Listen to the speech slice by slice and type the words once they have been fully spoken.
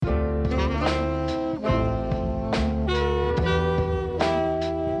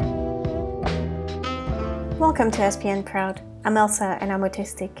Welcome to SPN Proud. I'm Elsa and I'm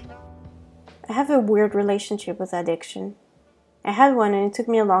autistic. I have a weird relationship with addiction. I had one and it took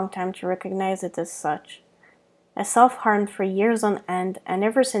me a long time to recognize it as such. I self-harmed for years on end and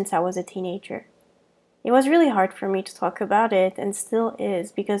ever since I was a teenager. It was really hard for me to talk about it and still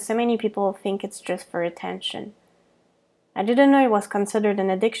is because so many people think it's just for attention. I didn't know it was considered an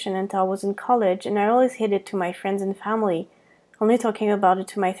addiction until I was in college and I always hid it to my friends and family, only talking about it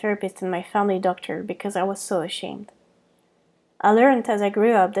to my therapist and my family doctor because I was so ashamed. I learned as I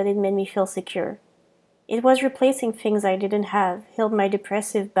grew up that it made me feel secure. It was replacing things I didn't have, healed my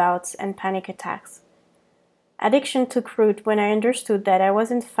depressive bouts and panic attacks. Addiction took root when I understood that I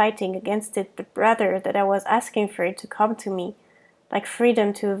wasn't fighting against it, but rather that I was asking for it to come to me, like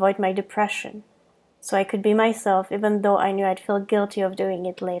freedom to avoid my depression, so I could be myself even though I knew I'd feel guilty of doing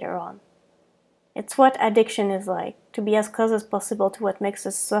it later on. It's what addiction is like, to be as close as possible to what makes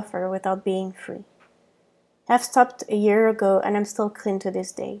us suffer without being free. I've stopped a year ago and I'm still clean to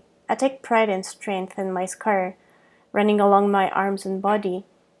this day. I take pride and strength in my scar running along my arms and body,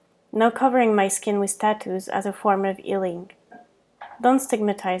 now covering my skin with tattoos as a form of healing. Don't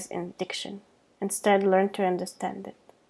stigmatize addiction. Instead, learn to understand it.